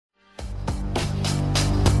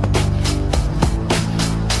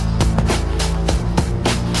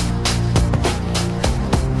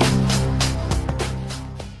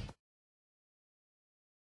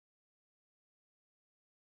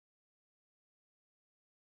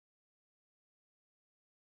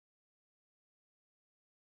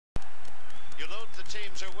You note the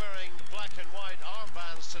teams are wearing black and white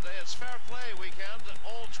armbands today. It's fair play weekend.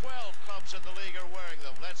 All 12 clubs in the league are wearing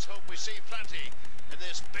them. Let's hope we see plenty in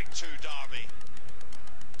this Big Two derby.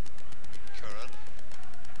 Curran.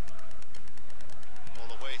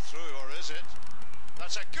 All the way through, or is it?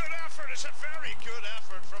 That's a good effort. It's a very good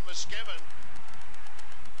effort from Miskimmin.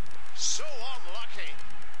 So unlucky.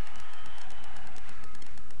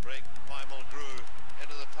 Break by Mulgrew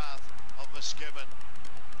into the path of Miskimmin.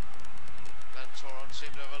 Glentoran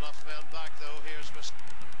seem to have enough men back though. Here's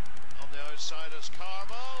on the outside is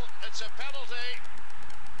Carmel. It's a penalty.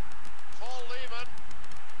 Paul Lehman.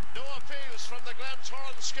 No appeals from the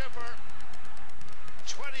Glentoran skipper.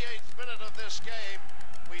 28th minute of this game.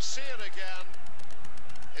 We see it again.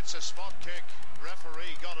 It's a spot kick.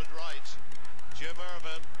 Referee got it right. Jim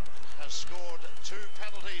Ervin has scored 2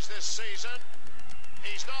 penalties this season.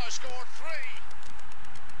 He's now scored 3.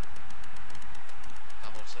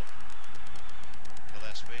 Hamilton.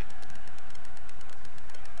 Gillespie.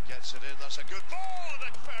 Gets it in. That's a good ball and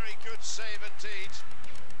a very good save indeed.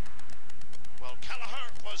 Well, Kelleher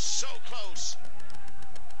was so close.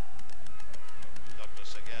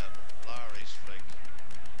 Douglas again. Lowry's flick.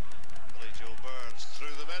 Billy Joe Burns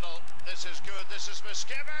through the middle. This is good. This is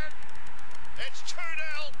Miskimmin. It's 2-0.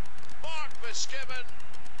 Mark Miskimmin,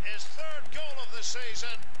 his 3rd goal of the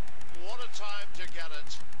season. What a time to get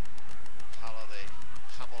it. Halliday,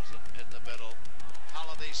 Hamilton in the middle.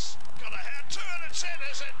 Halliday's got a head to it. It's in,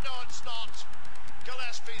 is it? No, it's not.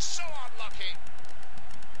 Gillespie's so unlucky.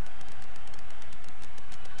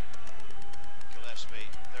 Gillespie,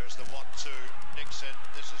 there's the 1-2. Nixon,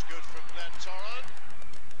 this is good from Glentoran.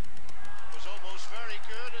 Was almost very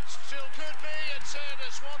good. It still could be. It's in.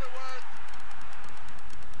 It's Waterworth.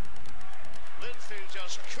 Linfield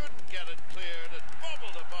just couldn't get it cleared. It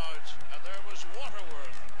bubbled about, and there was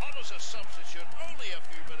Waterworth on as a substitute, only a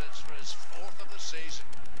few minutes for his 4th of the season.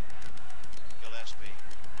 Gillespie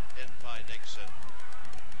in by Nixon.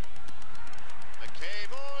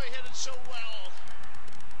 McCabe, oh, he hit it so well.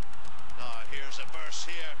 Now here's a burst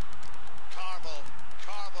here. Carmel,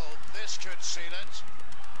 this could seal it.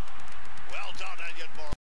 Well done, Elliot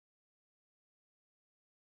Moore.